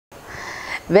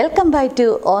Welcome back to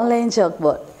online chalk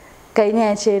board. കഴിഞ്ഞ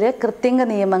ആഴ്ചയിൽ കൃത്യങ്ക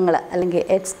നിയമങ്ങൾ അല്ലെങ്കിൽ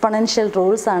എക്സ്പൊണൻഷ്യൽ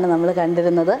റൂൾസ് ആണ് നമ്മൾ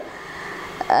കണ്ടിരുന്നത്.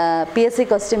 PSC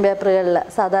ക്വസ്റ്റ്യൻ പേപ്പറുകളിൽ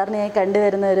സാധാരണയായി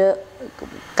കണ്ടുവരുന്ന ഒരു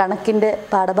കണക്കിൻ്റെ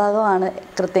പാഠഭാഗമാണ്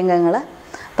കൃത്യങ്കങ്ങൾ.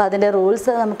 അപ്പോൾ അതിൻ്റെ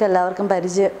റൂൾസ് നമുക്ക് എല്ലാവർക്കും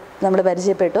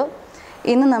പരിചയപ്പെട്ടു.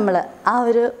 ഇന്ന് നമ്മൾ ആ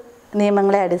ഒരു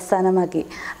നിയമങ്ങളെ അടിസ്ഥാനമാക്കി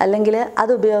അല്ലെങ്കിൽ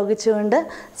അത് ഉപയോഗിച്ചുകൊണ്ട്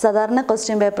സാധാരണ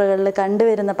ക്വസ്റ്റ്യൻ പേപ്പറുകളിൽ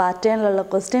കണ്ടുവരുന്ന പാറ്റേണിലുള്ള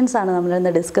ക്വസ്റ്റ്യൻസാണ്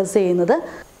നമ്മളിന്ന് ഡിസ്കസ് ചെയ്യുന്നത്.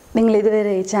 നിങ്ങൾ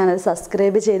ഇതുവരെ ഈ ചാനൽ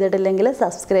സബ്സ്ക്രൈബ് ചെയ്തിട്ടില്ലെങ്കിൽ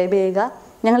സബ്സ്ക്രൈബ് ചെയ്യുക.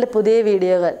 ഞങ്ങളുടെ പുതിയ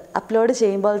വീഡിയോകൾ അപ്ലോഡ്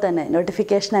ചെയ്യുമ്പോൾ തന്നെ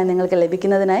നോട്ടിഫിക്കേഷനായി നിങ്ങൾക്ക്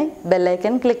ലഭിക്കുന്നതിനായി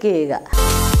ബെല്ലൈക്കൺ ക്ലിക്ക് ചെയ്യുക.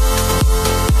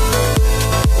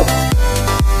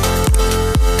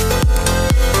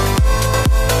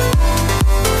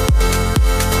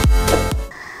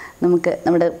 നമുക്ക്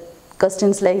നമ്മുടെ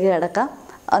ക്വസ്റ്റ്യൻസിലേക്ക് കിടക്കാം.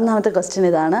 ഒന്നാമത്തെ ക്വസ്റ്റ്യൻ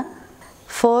ഇതാണ്.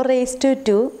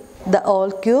 4^2 the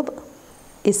whole cube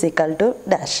is equal to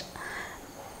dash.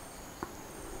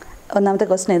 ഒന്നാമത്തെ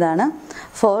ക്വസ്റ്റ്യൻ ഇതാണ്.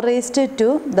 4^2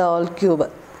 the whole cube.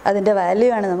 അതിൻ്റെ വാല്യൂ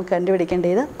ആണ് നമുക്ക്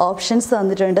കണ്ടുപിടിക്കേണ്ടത്. ഓപ്ഷൻസ്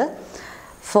തന്നിട്ടുണ്ട്.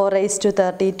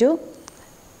 4^32,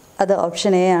 അത്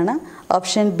ഓപ്ഷൻ എ ആണ്.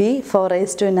 Option B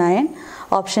 4^9,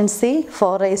 option C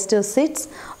 4^6,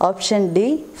 option D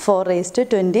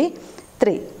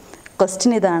 4^23.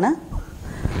 Question ഇതാണ്.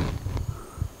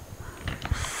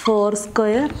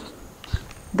 4²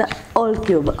 the whole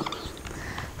cube.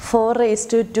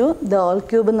 4^2 the whole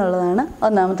cube എന്നുള്ളതാണ്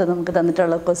ഒന്നാമത്തെ നമുക്ക്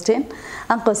തന്നിട്ടുള്ള ക്വസ്റ്റ്യൻ.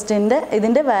 ആ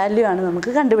ഇതിൻ്റെ വാല്യൂ ആണ് നമുക്ക്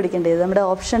കണ്ടുപിടിക്കേണ്ടത്. നമ്മുടെ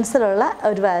ഓപ്ഷൻസിലുള്ള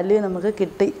ഒരു വാല്യൂ നമുക്ക്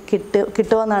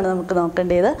കിട്ടുമെന്നാണ് നമുക്ക്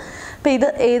നോക്കേണ്ടത്. അപ്പോൾ ഇത്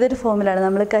ഏതൊരു ഫോമിലാണ്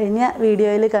നമ്മൾ കഴിഞ്ഞ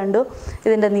വീഡിയോയിൽ കണ്ടു.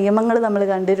 ഇതിൻ്റെ നിയമങ്ങൾ നമ്മൾ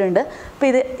കണ്ടിട്ടുണ്ട്. അപ്പോൾ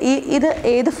ഇത്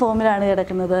ഏത് ഫോമിലാണ്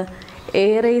കിടക്കുന്നത്?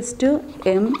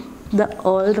 a⁻m the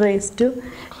whole raised to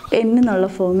n എന്നുള്ള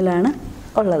ഫോമിലാണ്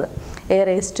ഉള്ളത്.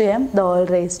 a⁻m the whole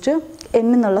raised to n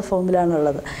എന്നുള്ള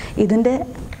ഫോമിലാണുള്ളത്. ഇതിൻ്റെ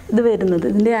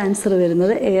ആൻസർ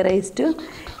വരുന്നത്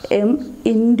a⁻m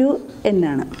into n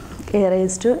ആണ്.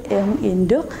 a⁻m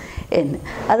into n.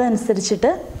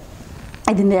 അതനുസരിച്ചിട്ട്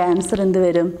ഇതിൻ്റെ ആൻസർ എന്ത്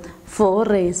വരും?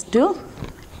 4^2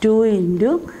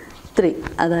 into 3.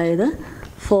 അതായത്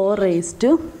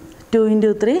 4^2 into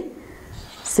 3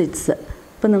 6.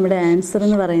 അപ്പോൾ നമ്മുടെ ആൻസർ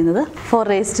എന്ന് പറയുന്നത്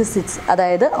 4^6.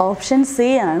 അതായത് ഓപ്ഷൻ സി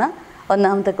ആണ്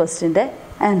ഒന്നാമത്തെ ക്വസ്റ്റ്യൻ്റെ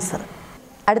ആൻസർ.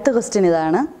 അടുത്ത ക്വസ്റ്റ്യൻ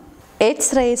ഇതാണ്.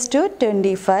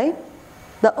 h⁻25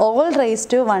 the whole raised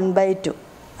to 1/2.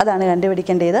 അതാണ്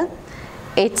കണ്ടുപിടിക്കേണ്ടത്.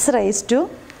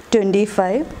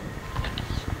 h⁻25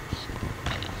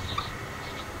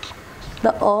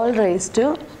 the whole raised to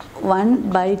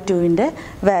 1/2ൻ്റെ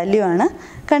value ആണ്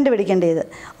കണ്ടുപിടിക്കേണ്ടത്.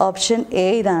 ഓപ്ഷൻ എ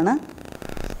ഇതാണ്.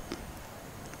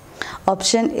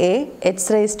 Option A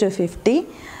h⁻50,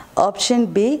 option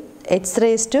B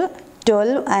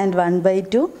h⁻12 and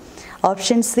 1/2,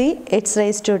 option C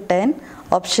h⁻10,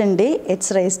 option D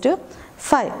h⁻5.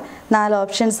 4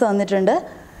 options വന്നിട്ടുണ്ട്.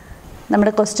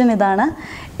 നമ്മുടെ ക്വസ്റ്റ്യൻ ഇതാണ്.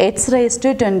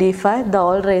 h⁻25 the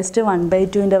whole raised to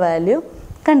 1/2ൻ്റെ value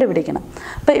കണ്ടുപിടിക്കണം.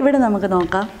 അപ്പോൾ ഇവിടെ നമുക്ക്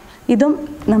നോക്കാം. ഇതും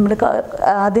നമ്മൾ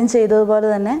ആദ്യം ചെയ്തതുപോലെ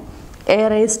തന്നെ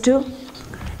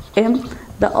a⁻m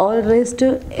the whole raised to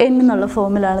n എന്നുള്ള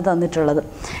ഫോമിലാണ് തന്നിട്ടുള്ളത്.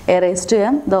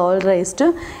 a⁻m the whole raised to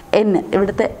n.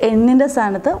 ഇവിടുത്തെ n-ൻ്റെ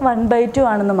സ്ഥാനത്ത് 1/2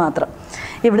 ആണെന്ന് മാത്രം.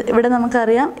 ഇവിടെ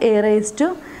നമുക്കറിയാം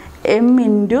a⁻m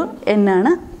into n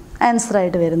ആണ്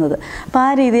ആൻസറായിട്ട് വരുന്നത്. അപ്പോൾ ആ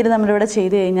രീതിയിൽ നമ്മളിവിടെ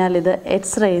ചെയ്ത് കഴിഞ്ഞാൽ ഇത്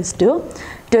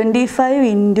h⁻25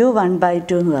 into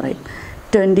 1/2 എന്ന് പറയും.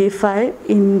 25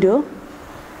 into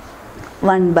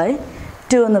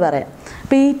 1/2 എന്ന് പറയാം.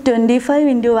 അപ്പോൾ ഈ 25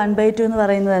 into 1/2 എന്ന്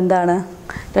പറയുന്നത് എന്താണ്?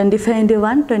 25 into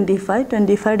 1 25,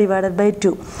 25 divided by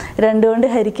 2. 2 കൊണ്ട്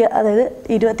ഹരിക്കുക, അതായത്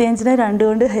 25നെ 2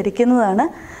 കൊണ്ട് ഹരിക്കുന്നതാണ്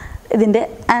ഇതിൻ്റെ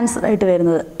ആൻസറായിട്ട്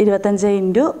വരുന്നത്. 25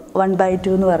 into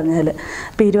 1/2 എന്ന് പറഞ്ഞാൽ,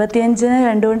 അപ്പോൾ 25നെ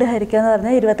 2 കൊണ്ട് ഹരിക്കുക എന്ന്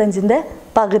പറഞ്ഞാൽ 25ൻ്റെ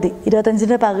പകുതി.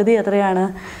 25ൻ്റെ പകുതി എത്രയാണ്?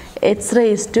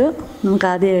 നമുക്ക്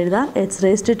ആദ്യം എഴുതാം.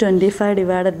 h⁻25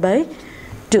 divided by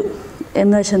 2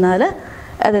 എന്ന് വെച്ചെന്നാൽ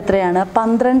അതെത്രയാണ്?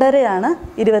 12.5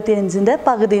 25ൻ്റെ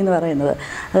പകുതി എന്ന് പറയുന്നത്.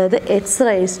 അതായത്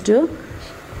h⁻12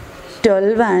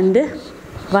 and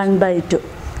 1/2.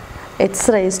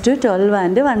 h⁻12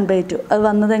 and 1/2. അത്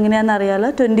വന്നത് എങ്ങനെയാണെന്ന് അറിയാമല്ലോ.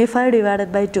 25 divided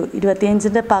by 2.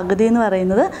 25ൻ്റെ പകുതി എന്ന്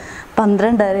പറയുന്നത്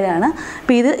 12.5.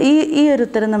 അപ്പോൾ ഈ ഒരു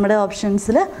ഉത്തരം നമ്മുടെ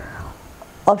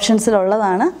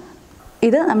ഓപ്ഷൻസിലുള്ളതാണ്.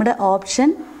 ഇത് നമ്മുടെ ഓപ്ഷൻ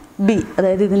ബി,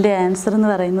 അതായത് ഇതിൻ്റെ ആൻസർ എന്ന്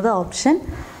പറയുന്നത് ഓപ്ഷൻ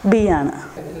ബി ആണ്.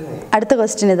 അടുത്ത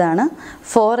ക്വസ്റ്റ്യൻ ഇതാണ്.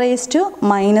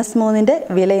 4^-3ൻ്റെ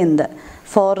വില എന്ത്?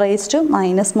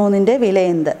 4^-3ൻ്റെ വില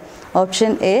എന്ത്?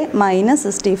 Option A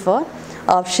 -64,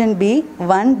 option B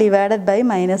 1 divided by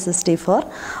 -64,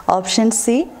 option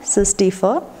C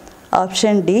 64,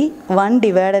 option D 1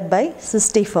 divided by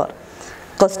 64.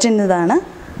 Question ഇതാണ്.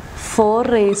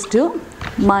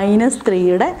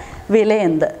 4^-3യുടെ വില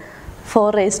എന്ത്? 4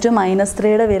 raised to minus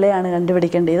 3യുടെ വിലയാണ്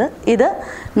കണ്ടുപിടിക്കേണ്ടത്. ഇത്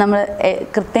നമ്മൾ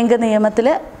കൃത്യങ്ക നിയമത്തിൽ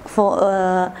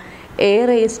a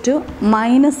raised to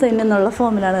minus n എന്നുള്ള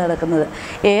ഫോമിലാണ് കിടക്കുന്നത്.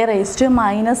 a raised to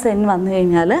minus n വന്നു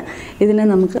കഴിഞ്ഞാൽ ഇതിനെ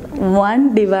നമുക്ക് 1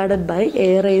 divided by a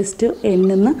raised to n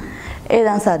എന്ന്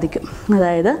എഴുതാൻ സാധിക്കും.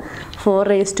 അതായത് 4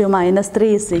 raised to minus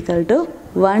 3 is equal to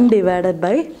 1 divided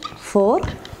by 4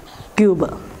 cube.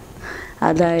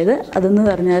 അതായത് അതെന്ന്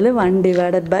പറഞ്ഞാൽ 1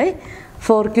 divided by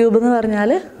 4 cube എന്ന് പറഞ്ഞാൽ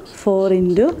 4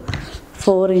 into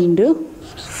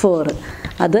 4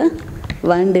 അത്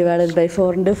 1 divided by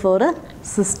 4 into 4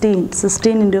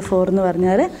 16 into 4 എന്ന്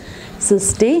പറഞ്ഞാൽ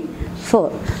 64.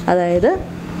 അതായത്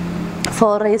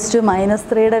 4 raised to minus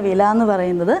 3യുടെ വില എന്ന്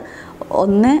പറയുന്നത്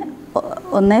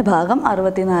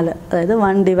 1/64, അതായത്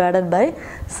 1 divided by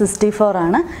 64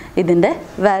 ആണ് ഇതിൻ്റെ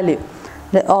വാല്യൂ.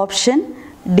 ഓപ്ഷൻ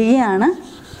ഡി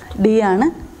ആണ്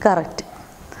കറക്റ്റ്.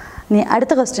 ഇനി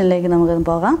അടുത്ത ക്വസ്റ്റ്യനിലേക്ക് നമുക്കൊന്ന്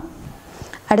പോകാം.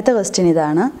 അടുത്ത ക്വസ്റ്റ്യൻ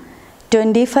ഇതാണ്.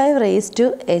 25 raised to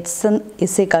x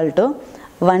is equal to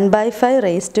 1/5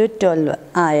 raised to 12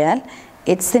 ആയാൽ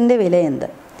എക്സിൻ്റെ വില എന്ത്?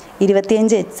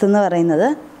 25 x എന്ന് പറയുന്നത്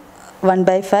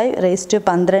 1/5 raised to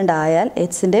 12 ആയാൽ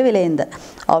എക്സിൻ്റെ വില എന്ത്?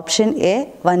 Option A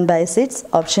 1/6,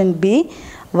 option B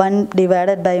 1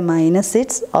 divided by -6,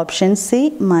 option C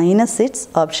 -6,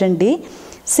 option D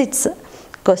 6.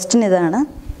 Question ഇതാണ്.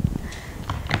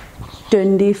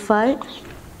 25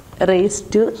 raised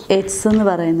to x എന്ന്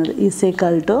പറയുന്നത് is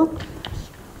equal to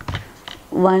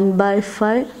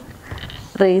 1/5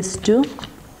 raised to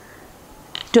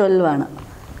 12 ആണ്.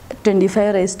 25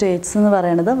 raised to x എന്ന്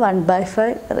പറയുന്നത്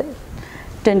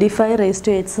 25 raised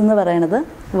to x എന്ന് പറയുന്നത്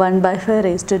 1/5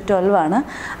 raised to 12 ആണ്.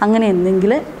 അങ്ങനെ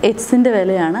എന്തെങ്കിൽ എക്സിൻ്റെ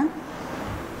വിലയാണ്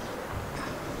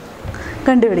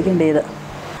കണ്ടുപിടിക്കേണ്ടത്.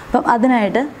 അപ്പം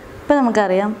അതിനായിട്ട് ഇപ്പം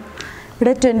നമുക്കറിയാം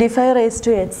ഇവിടെ 25 raised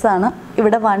to x ആണ്,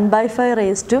 ഇവിടെ 1/5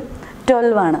 raised to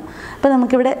 12 ആണ്. അപ്പോൾ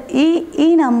നമുക്കിവിടെ ഈ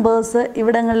നമ്പേഴ്സ്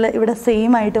ഇവിടെ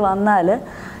സെയിം ആയിട്ട് വന്നാൽ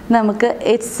നമുക്ക്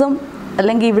എക്സും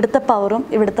അല്ലെങ്കിൽ ഇവിടുത്തെ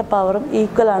പവറും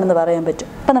ഈക്വൽ ആണെന്ന് പറയാൻ പറ്റും.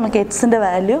 അപ്പോൾ നമുക്ക് എക്സിൻ്റെ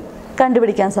വാല്യൂ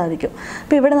കണ്ടുപിടിക്കാൻ സാധിക്കും.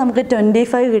 അപ്പോൾ ഇവിടെ നമുക്ക്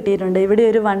 25 കിട്ടിയിട്ടുണ്ട്, ഇവിടെ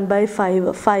ഒരു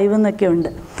 1/5 എന്നൊക്കെ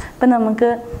ഉണ്ട്. അപ്പം നമുക്ക്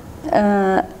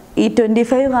ഈ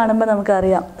 25 കാണുമ്പോൾ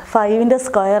നമുക്കറിയാം 5ൻ്റെ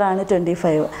സ്ക്വയറാണ്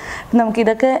 25.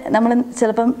 നമുക്കിതൊക്കെ നമ്മൾ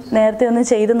ചിലപ്പം നേരത്തെ ഒന്ന്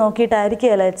ചെയ്ത്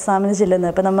നോക്കിയിട്ടായിരിക്കുകയല്ല എക്സാമിന് ചെല്ലുന്നത്.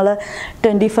 അപ്പോൾ നമ്മൾ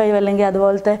 25 അല്ലെങ്കിൽ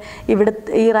അതുപോലത്തെ ഇവിടെ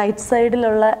ഈ റൈറ്റ്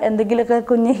സൈഡിലുള്ള എന്തെങ്കിലുമൊക്കെ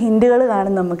കുഞ്ഞ് ഹിൻറ്റുകൾ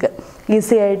കാണും, നമുക്ക്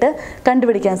ഈസി ആയിട്ട്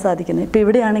കണ്ടുപിടിക്കാൻ സാധിക്കുന്നത്. ഇപ്പോൾ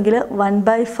ഇവിടെയാണെങ്കിൽ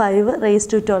 1/5 raised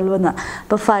to 12 എന്നാണ്.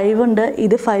 അപ്പോൾ 5 ഉണ്ട്,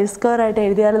 ഇത് 5 സ്ക്വയർ ആയിട്ട്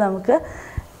എഴുതിയാൽ നമുക്ക്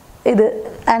ഇത്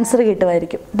ആൻസർ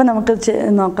കിട്ടുമായിരിക്കും. അപ്പം നമുക്ക്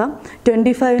നോക്കാം.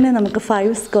 25നെ നമുക്ക്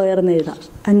 5 സ്ക്വയർ എന്ന് എഴുതാം.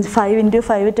 5 into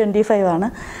 5 25 ആണ്.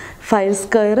 5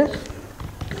 square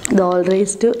all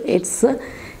raised to x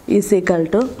is equal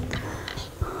to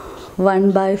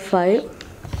 1/5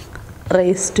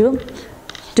 raised to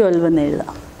 12 എന്ന്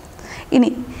എഴുതാം. ഇനി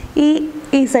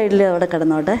ഈ സൈഡിൽ അവിടെ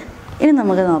കിടന്നോട്ടെ. ഇനി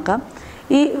നമുക്ക് നോക്കാം.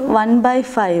 ഈ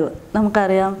 1/5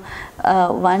 നമുക്കറിയാം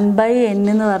 1/n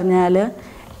എന്ന് പറഞ്ഞാൽ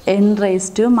n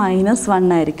raised to -1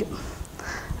 ആയിരിക്കും.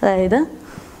 അതായത്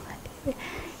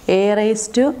a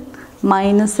raised to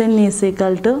 -n is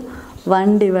equal to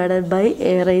 1 divided by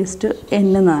a raised to n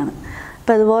എന്നാണ്.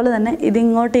 അപ്പോൾ അതുപോലെ തന്നെ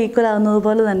ഇതിങ്ങോട്ട് ഈക്വൽ ആകുന്നത്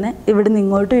പോലെ തന്നെ ഇവിടെ നിന്ന്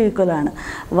ഇങ്ങോട്ടും ഈക്വലാണ്.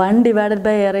 1 divided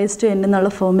by a raised to n എന്നുള്ള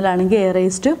ഫോമിലാണെങ്കിൽ a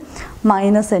raised to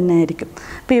 -n ആയിരിക്കും.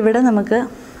 അപ്പോൾ ഇവിടെ നമുക്ക്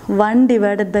 1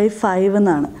 divided by 5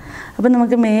 എന്നാണ്. അപ്പോൾ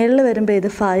നമുക്ക് മേളിൽ വരുമ്പോൾ ഇത്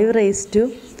 5 raised to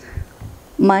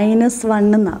 -1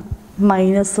 എന്നാണ്.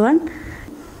 -1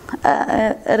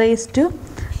 raised to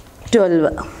 12.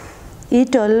 ഈ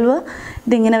 12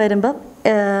 ഇതിങ്ങനെ വരുമ്പം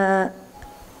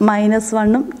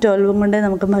 -1ഉം 12ഉം കൊണ്ട്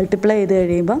നമുക്ക് മൾട്ടിപ്ലൈ ചെയ്ത്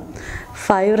കഴിയുമ്പം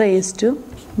 5 raised to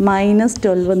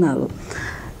 -12 എന്നാകും.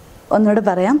 ഒന്നുകൂടെ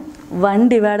പറയാം. 1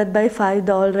 divided by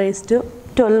 5 all raised to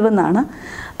 12 എന്നാണ്.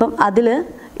 അപ്പം അതിൽ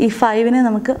ഈ 5നെ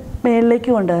നമുക്ക്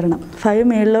മേളിലേക്ക് കൊണ്ടുവരണം. 5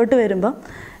 മേളിലോട്ട് വരുമ്പം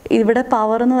ഇവിടെ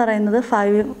പവർ എന്ന് പറയുന്നത്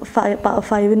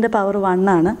 5ൻ്റെ പവർ 1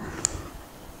 ആണ്.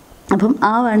 അപ്പം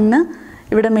ആ 1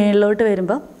 ഇവിടെ മേളിലോട്ട്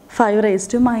വരുമ്പോൾ 5 raised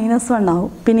to -1 ആവും.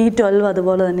 പിന്നെ ഈ 12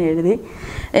 അതുപോലെ തന്നെ എഴുതി.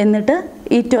 എന്നിട്ട്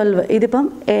ഈ 12 ഇതിപ്പം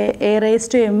a raised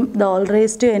to m all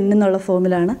raised to n എന്നുള്ള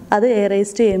ഫോമിലാണ്. അത് a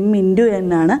raised to m into n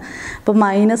ആണ്. അപ്പോൾ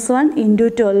 -1 into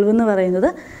 12 എന്ന് പറയുന്നത്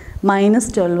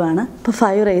 -12 ആണ്. അപ്പോൾ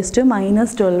 5 raised to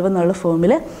 -12 എന്നുള്ള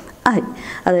ഫോമിൽ ആയി.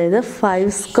 അതായത് 5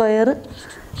 square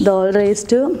all raised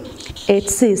to x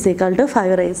is equal to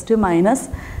 5 raised to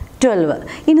 -12.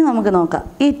 ഇനി നമുക്ക് നോക്കാം.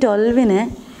 ഈ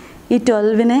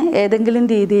 12നെ ഏതെങ്കിലും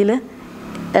രീതിയിൽ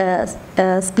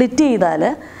സ്പ്ലിറ്റ് ചെയ്താൽ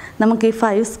നമുക്ക് ഈ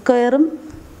 5 സ്ക്വയറും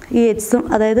ഈ എക്സും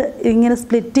അതായത് ഇങ്ങനെ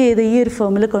സ്പ്ലിറ്റ് ചെയ്ത് ഈ ഒരു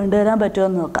ഫോമിൽ കൊണ്ടുവരാൻ പറ്റുമോ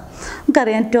എന്ന് നോക്കാം.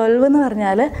 നമുക്കറിയാം 12 എന്ന്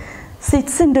പറഞ്ഞാൽ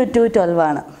 6 into 2 12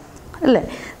 ആണ് അല്ലേ.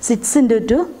 6 into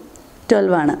 2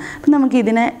 12 ആണ്. അപ്പം നമുക്ക്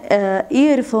ഇതിനെ ഈ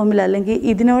ഒരു ഫോമിൽ അല്ലെങ്കിൽ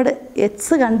ഇതിനോട്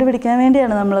എക്സ് കണ്ടുപിടിക്കാൻ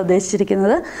വേണ്ടിയാണ് നമ്മൾ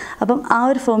ഉദ്ദേശിച്ചിരിക്കുന്നത്. അപ്പം ആ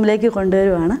ഒരു ഫോമിലേക്ക്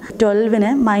കൊണ്ടുവരുവാണ്.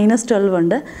 12ന് -12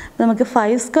 ഉണ്ട്. നമുക്ക്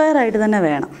 5² ആയിട്ട് തന്നെ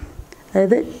വേണം.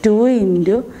 അതായത് 2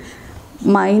 ×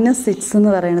 -6 എന്ന്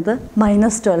പറയുന്നത്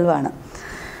 -12 ആണ്.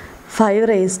 5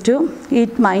 raised to ഈ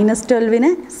 -12നെ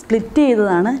സ്പ്ലിറ്റ്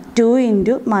ചെയ്തതാണ് 2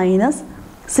 ×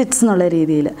 -6 എന്നുള്ള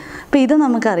രീതിയിൽ. അപ്പോൾ ഇത്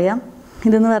നമുക്കറിയാം.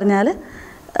 ഇതെന്ന് പറഞ്ഞാൽ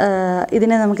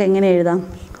ഇതിനെ നമുക്ക് എങ്ങനെ എഴുതാം?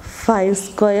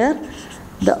 5²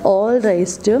 the all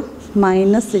raised to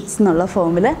 -6 എന്നുള്ള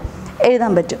ഫോമിൽ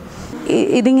എഴുതാൻ പറ്റും.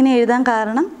 ഇതിങ്ങനെ എഴുതാൻ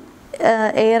കാരണം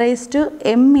a raised to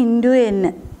m ×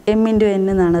 n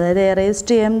എന്നാണ്. അതായത് a raised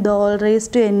to m the all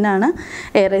raised to n ആണ്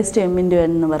a raised to m ×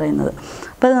 n എന്ന് പറയുന്നത്.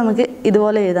 അപ്പോൾ അത് നമുക്ക്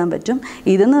ഇതുപോലെ എഴുതാൻ പറ്റും.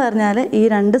 ഇതെന്ന് പറഞ്ഞാൽ ഈ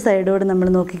രണ്ട് സൈഡോട് നമ്മൾ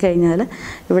നോക്കിക്കഴിഞ്ഞാൽ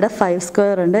ഇവിടെ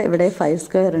 5² ഉണ്ട്, ഇവിടെ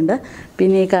 5² ഉണ്ട്.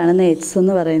 പിന്നെ ഈ കാണുന്ന എക്സ്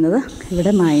എന്ന് പറയുന്നത്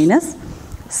ഇവിടെ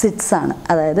 -6 ആണ്.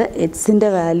 അതായത് എക്സിൻ്റെ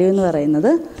വാല്യൂ എന്ന്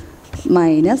പറയുന്നത്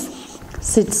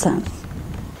 -6 ആണ്.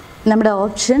 നമ്മുടെ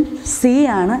ഓപ്ഷൻ സി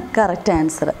ആണ് കറക്റ്റ്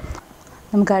ആൻസർ.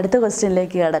 നമുക്ക് അടുത്ത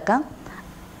ക്വസ്റ്റ്യനിലേക്ക് കിടക്കാം.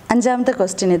 5ാമത്തെ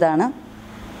ക്വസ്റ്റ്യൻ ഇതാണ്.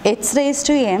 h raised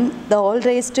to m the all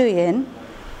raised to n.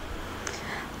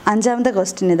 5ാമത്തെ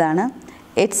question ഇതാണ്.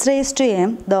 h raised to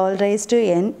m the all raised to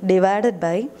n divided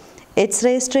by h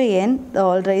raised to n the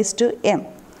all raised to m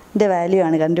ൻ്റെ value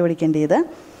ആണ് കണ്ടുപിടിക്കേണ്ടത്.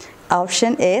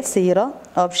 Option A 0,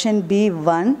 option B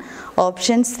 1,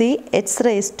 option C h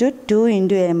raised to 2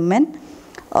 × mn,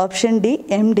 option D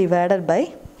m divided by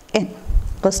n.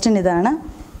 Question ഇതാണ്.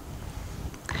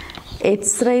 h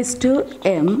raised to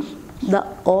m the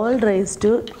all raised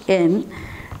to n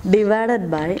divided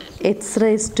by h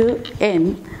raised to n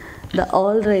the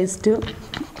all raised to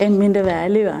m-ൻ്റെ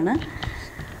value ആണ്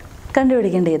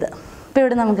കണ്ടുപിടിക്കേണ്ടത്. ഇപ്പോൾ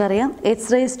ഇവിടെ നമുക്കറിയാം h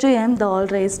raised to m the all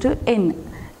raised to n,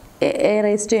 a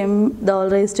raised to m the all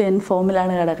raised to n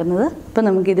ഫോമിലാണ് കിടക്കുന്നത്. അപ്പോൾ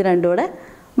നമുക്കിത് രണ്ടും കൂടെ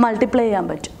മൾട്ടിപ്ലൈ ചെയ്യാൻ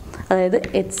പറ്റും. അതായത്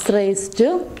h raised to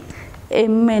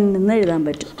mn എന്ന് എഴുതാൻ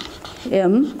പറ്റും.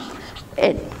 m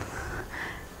n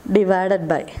ഡിവൈഡഡ്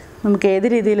ബൈ നമുക്ക് ഏത്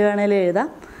രീതിയിൽ വേണമെങ്കിലും എഴുതാം.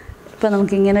 ഇപ്പോൾ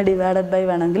നമുക്കിങ്ങനെ ഡിവൈഡഡ് ബൈ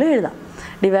വേണമെങ്കിലും എഴുതാം.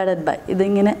 ഡിവൈഡഡ് ബൈ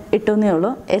ഇതിങ്ങനെ ഇട്ടുന്നേ ഉള്ളൂ.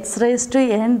 h raised to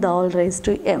n the all raised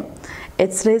to m,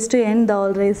 h raised to n the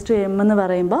all raised to m എന്ന്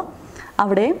പറയുമ്പോൾ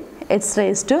അവിടെയും h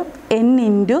raised to n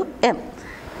 × m,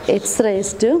 h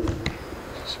raised to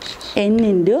n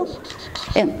 ×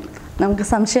 m. നമുക്ക്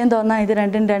സംശയം തോന്നാം ഇത്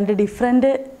രണ്ടും രണ്ട്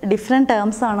ഡിഫറെൻറ്റ്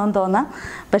ടേംസ് ആണോന്ന് തോന്നാം.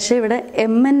 പക്ഷേ ഇവിടെ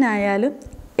mn ആയാലും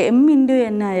m ×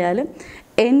 n ആയാലും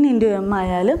n × m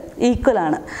ആയാലും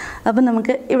ഈക്വലാണ്. അപ്പം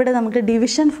നമുക്ക്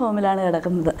ഡിവിഷൻ ഫോമിലാണ്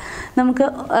കിടക്കുന്നത്. നമുക്ക്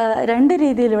രണ്ട്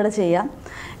രീതിയിൽ ഇവിടെ ചെയ്യാം.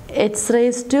 h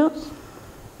raised to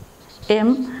m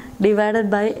divided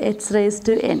by h raised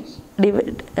to n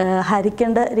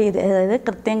ഹരിക്കേണ്ട രീതി, അതായത്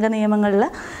കൃത്യംഗ നിയമങ്ങളിൽ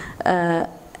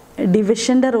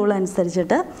ഡിവിഷൻ്റെ റൂൾ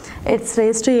അനുസരിച്ചിട്ട് h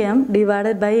raised to m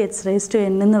divided by h raised to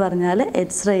n എന്ന് പറഞ്ഞാൽ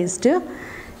h raised to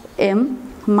m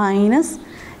 -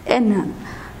 n ആണ്.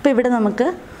 അപ്പോൾ ഇവിടെ നമുക്ക്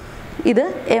ഇത്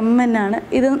mn ആണ്.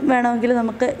 ഇത് വേണമെങ്കിൽ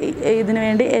നമുക്ക് ഇതിനു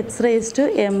വേണ്ടി h raised to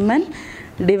mn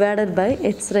divided by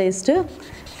h raised to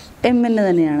mn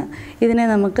തന്നെയാണ്. ഇതിനെ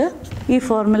നമുക്ക് ഈ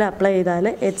ഫോർമുല അപ്ലൈ ചെയ്താൽ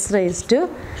h raised to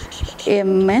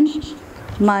mn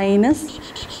 -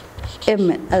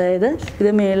 mn, അതായത്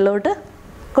ഇത് മേളിലോട്ട്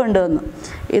കൊണ്ടുവന്നു.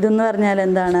 ഇതെന്ന് പറഞ്ഞാൽ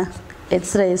എന്താണ്?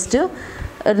 h raised to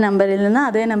ഒരു നമ്പറിൽ നിന്ന്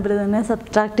അതേ നമ്പറിൽ നിന്ന്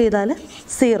സബ്ട്രാക്ട് ചെയ്താൽ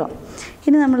 0.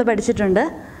 ഇനി നമ്മൾ പഠിച്ചിട്ടുണ്ട്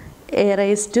a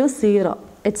raised to 0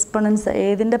 എക്സ്പൊണൻസ്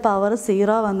ഏതിൻ്റെ പവർ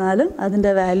 0 വന്നാലും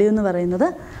അതിൻ്റെ വാല്യൂ എന്ന് പറയുന്നത്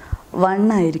 1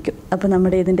 ആയിരിക്കും. അപ്പോൾ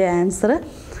നമ്മുടെ ഇതിൻ്റെ ആൻസർ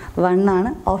 1 ആണ്.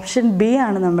 ഓപ്ഷൻ ബി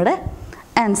ആണ് നമ്മുടെ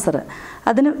ആൻസർ.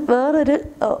 അതിന് വേറൊരു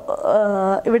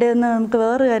ഇവിടെ ഒന്ന് നമുക്ക്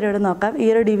വേറൊരു കാര്യം ഇവിടെ നോക്കാം. ഈ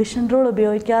ഒരു ഡിവിഷൻ റൂൾ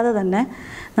ഉപയോഗിക്കാതെ തന്നെ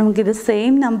നമുക്കിത്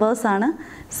സെയിം നമ്പേഴ്സാണ്.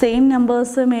 സെയിം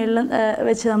നമ്പേഴ്സ് മേളിൽ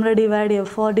വെച്ച് നമ്മൾ ഡിവൈഡ് ചെയ്യും.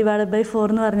 4 / 4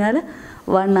 എന്ന് പറഞ്ഞാൽ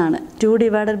 1 ആണ്. 2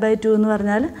 / 2 എന്ന്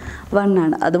പറഞ്ഞാൽ 1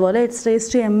 ആണ്. അതുപോലെ h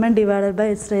raised to mn divided by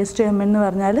h raised to mn എന്ന്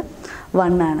പറഞ്ഞാൽ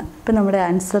 1 ആണ്. ഇപ്പം നമ്മുടെ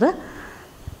ആൻസർ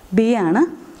ബി ആണ്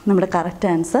നമ്മുടെ കറക്റ്റ്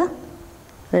ആൻസർ.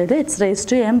 അതായത് h raised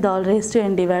to m the all raised to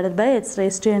n divided by h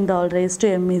raised to n the all raised to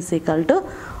m is equal to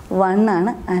 1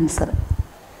 ആണ് answer.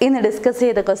 ഇന്ന് ഡിസ്കസ്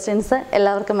ചെയ്ത ക്വസ്റ്റ്യൻസ്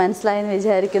എല്ലാവർക്കും മനസ്സിലായെന്ന്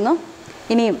വിചാരിക്കുന്നു.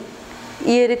 ഇനിയും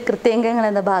ഈ ഒരു കൃത്യംഗങ്ങൾ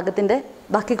എന്ന ഭാഗത്തിൻ്റെ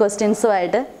ബാക്കി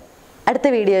ക്വസ്റ്റ്യൻസുമായിട്ട് അടുത്ത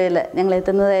വീഡിയോയിൽ ഞങ്ങൾ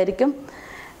എത്തുന്നതായിരിക്കും.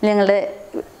 ഞങ്ങളുടെ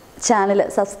ചാനൽ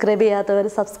സബ്സ്ക്രൈബ് ചെയ്യാത്തവർ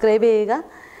സബ്സ്ക്രൈബ് ചെയ്യുക.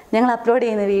 ഞങ്ങൾ അപ്ലോഡ്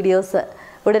ചെയ്യുന്ന വീഡിയോസ്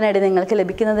ഉടനടി നിങ്ങൾക്ക്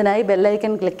ലഭിക്കുന്നതിനായി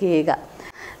ബെല്ലൈക്കൺ ക്ലിക്ക് ചെയ്യുക.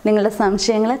 നിങ്ങളുടെ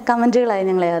സംശയങ്ങൾ കമൻറ്റുകളായി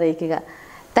ഞങ്ങളെ അറിയിക്കുക.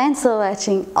 Thanks for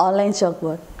watching Online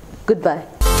Chalkboard.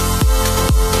 Goodbye.